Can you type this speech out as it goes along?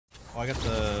I got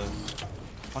the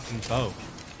fucking bow.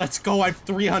 Let's go. I have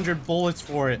 300 bullets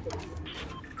for it.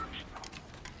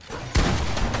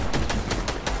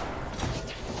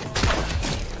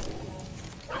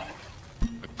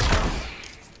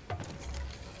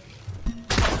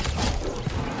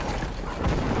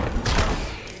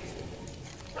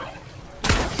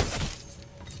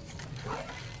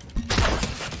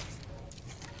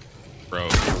 Bro,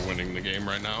 you're winning the game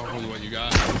right now with what you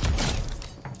got.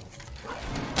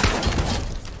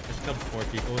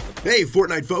 Hey,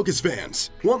 Fortnite Focus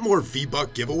fans! Want more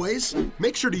V-Buck giveaways?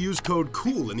 Make sure to use code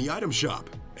COOL in the item shop,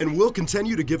 and we'll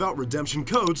continue to give out redemption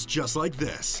codes just like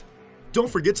this. Don't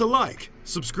forget to like,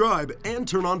 subscribe, and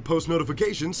turn on post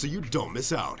notifications so you don't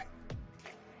miss out.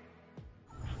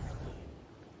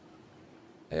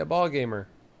 Hey, a ball gamer.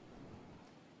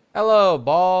 Hello,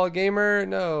 ball gamer.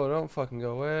 No, don't fucking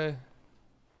go away.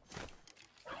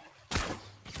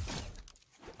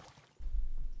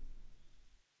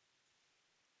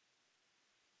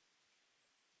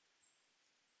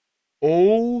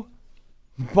 Oh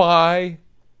my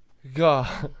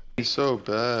god. He's so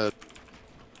bad.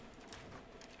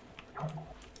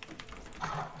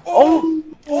 Oh!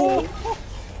 Oh!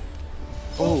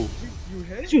 Oh! You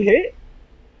hit? Did you hit?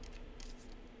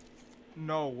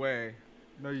 No way.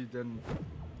 No, you didn't.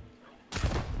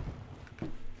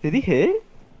 Did he hit?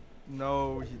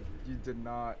 No, you did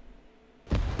not.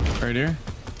 Right here?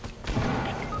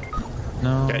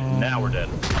 No. Okay, now we're dead.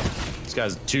 This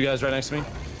guy's two guys right next to me.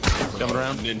 Coming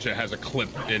around. Ninja has a clip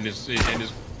in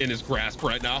his grasp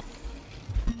right now.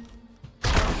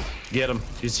 Get him.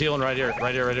 He's healing right here.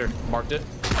 Right here, right here. Marked it.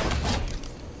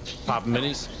 Pop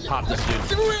minis. Pop this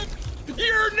dude. Do it!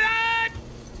 You're not!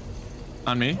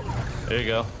 On me. There you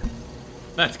go.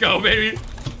 Let's go, baby.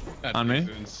 On me.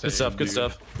 Insane, Good stuff, good dude.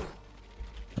 stuff.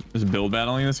 Just build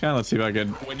battling this guy. Let's see if I could.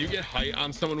 When you get height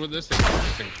on someone with this,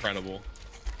 it's incredible.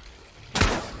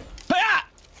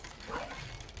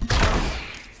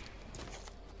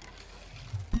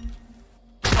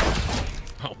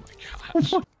 Oh my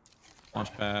gosh.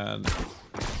 Launch pad.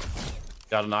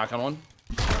 Got a knock on one.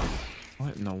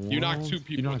 What in the world? You knocked two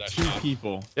people You with knocked that two shot.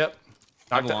 people. Yep.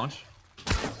 Have Knocked a that. launch.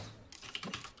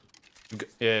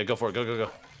 Yeah, go for it. Go, go,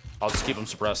 go. I'll just keep them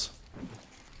suppressed.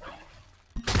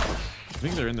 I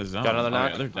think they're in the zone. Got another Oh,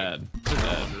 knock? yeah, they're dead. I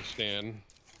don't understand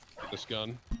this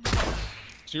gun.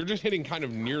 So you're just hitting kind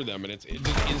of near them, and it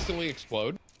just instantly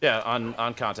explode. Yeah, on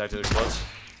contact it explodes.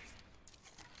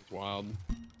 It's wild.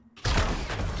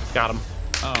 Got him.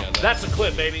 Oh. Yeah, That's a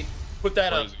clip, baby. Put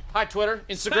that up. Crazy. Hi, Twitter,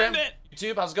 Instagram, Send it.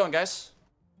 YouTube. How's it going, guys?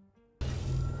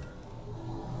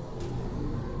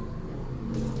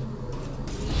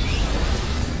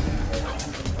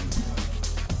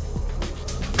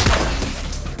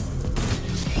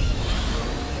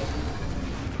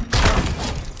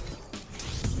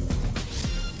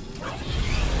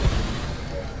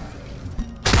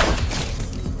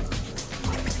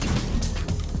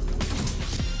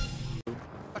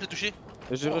 J'ai touché.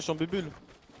 J'ai rush en bubule.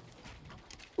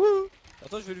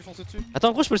 Attends, je vais lui foncer dessus.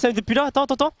 Attends, gros, je peux le save depuis là. Attends,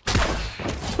 attends, attends.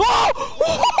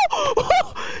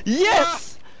 Oh,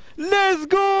 yes! Let's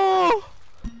go!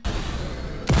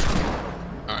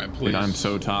 Alright, please. Dude, I'm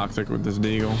so toxic with this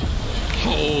deagle.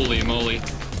 Holy moly.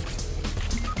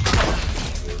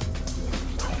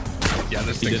 Yeah,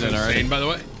 this thing's did it already. insane, by the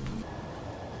way.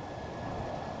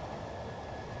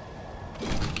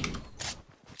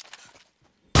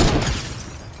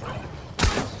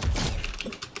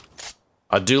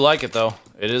 I do like it though.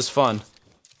 It is fun.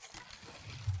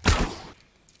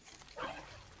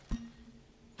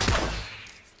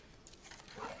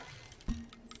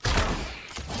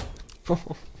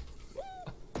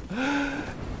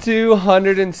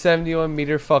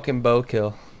 $271 fucking bow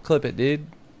kill. Clip it, dude.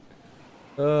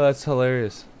 Oh, that's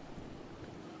hilarious.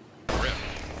 Rip.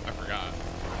 I forgot.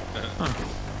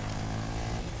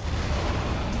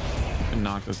 Can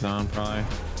knock this down probably.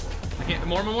 I can't.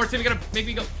 More. Tim, you gotta make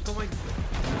me go. Oh my.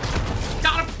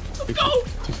 Got him. Let's go.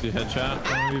 60 headshot.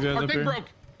 One of you guys Our up thing here.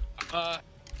 broke.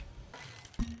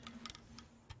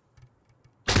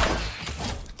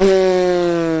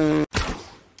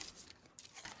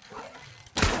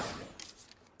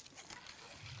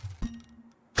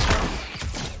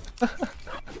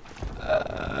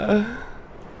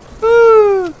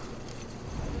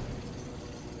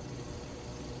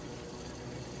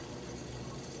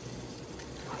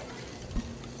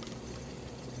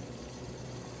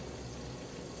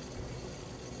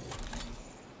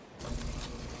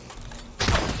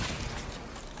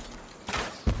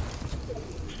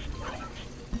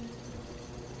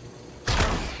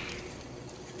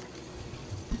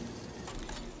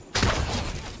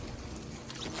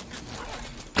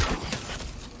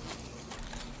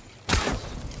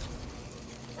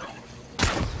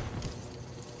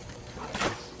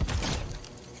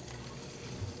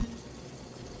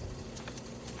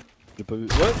 pas vu.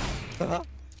 What?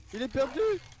 Il est perdu.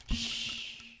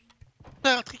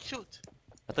 Un trick shot.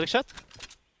 Un trick shot?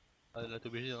 Ah, là t'es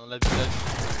obligé dans la village.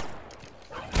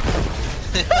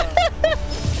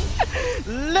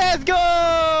 Let's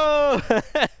go!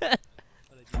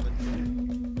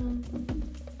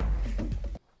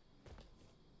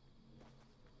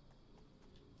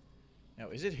 Now,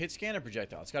 is it hit scan or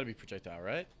projectile? It's gotta be projectile,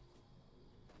 right?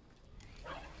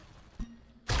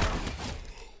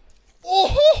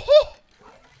 Oh!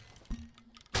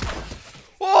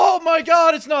 Oh my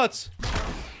god, it's nuts!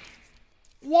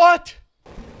 What?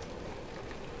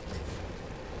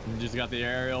 You just got the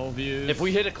aerial views. If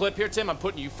we hit a clip here, Tim, I'm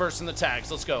putting you first in the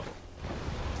tags. Let's go.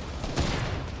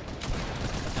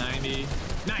 90.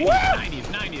 90s,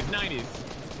 90s, 90s.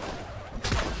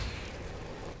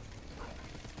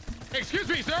 Excuse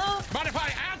me, sir. Mind if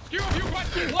I ask you a few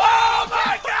questions? Oh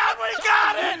my god, we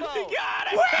got it! We got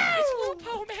it! Woo!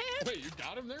 Lupo, man! Wait, you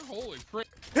got him there? Holy frick.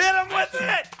 Hit him with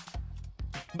it!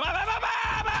 Ba, ba, ba,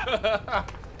 ba, ba.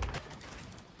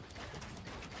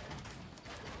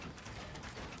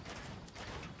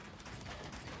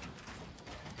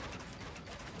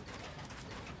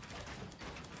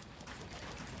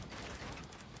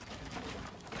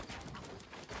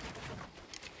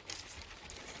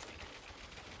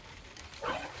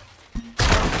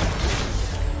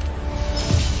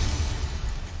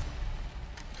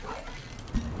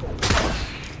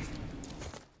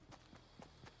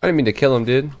 I didn't mean to kill him,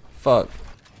 dude. Fuck.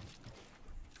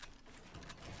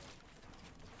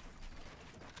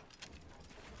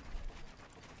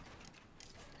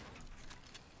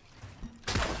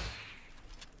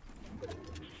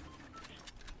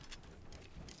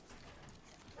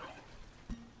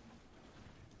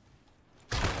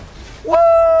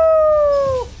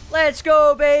 Woo! Let's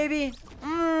go, baby!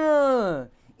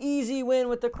 Easy win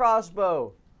with the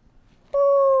crossbow.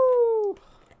 Woo!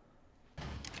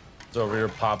 He's over here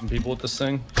popping people with this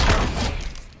thing.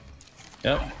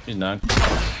 Yep, he's not.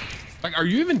 Like, are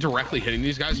you even directly hitting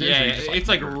these guys? Yeah, it's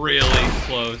like really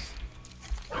close.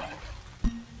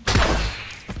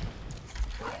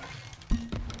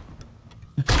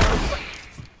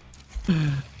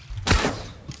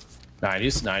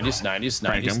 '90s, '90s, '90s,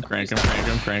 Crank 90s. him, crank him, crank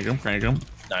him, crank him, crank him.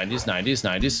 '90s, '90s,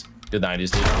 '90s. Good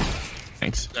 '90s, dude.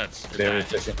 Thanks. That's Very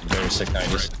efficient, very sick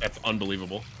 '90s. That's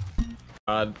unbelievable.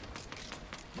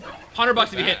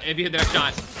 $100 if you hit the next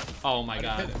shot. Oh my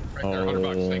god. Right there,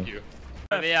 $100. Thank you.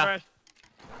 Yeah.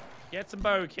 Get some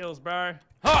bow kills, bro.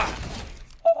 Ha!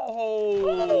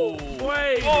 Oh!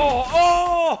 Wait!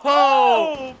 Oh!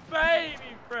 Oh,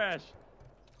 baby fresh.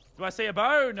 Do I see a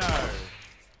bow? No.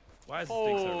 Why is this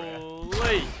thing so rare?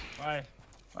 Holy!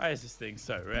 Why is this thing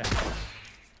so rare?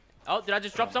 Oh, did I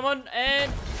just drop someone? And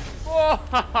oh,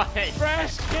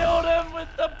 Fresh killed him with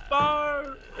the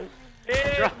bow.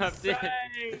 dropped it.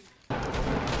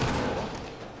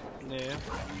 Nee.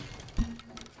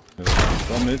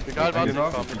 Damit. Egal,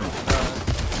 warte.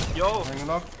 Yo!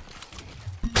 Eingenockt.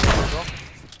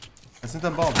 Er ist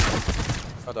hinterm Baum.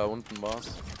 Ah, da unten war's.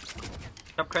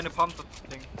 Ich hab keine Pump.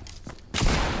 Ding.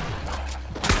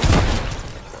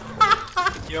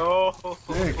 Yo!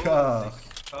 Dicker.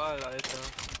 Toll, Alter.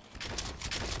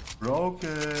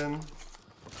 Broken.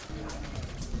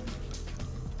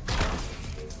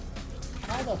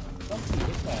 How the fuck did you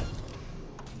hit that?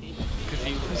 Because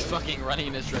he was fucking running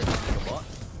in a straight line like a bot.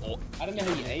 Oh. I don't know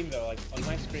how you aim though, like on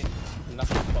my screen,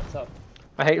 nothing pops up.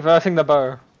 I hate versing the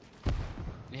bow.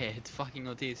 Yeah, it's fucking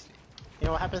not easy. You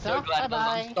know what happens So now? glad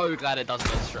Bye-bye. I'm so glad it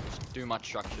doesn't do much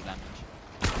structure damage.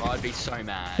 Or I'd be so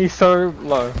mad. He's so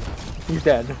low. He's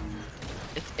dead.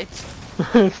 It's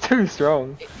It's too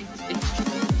strong.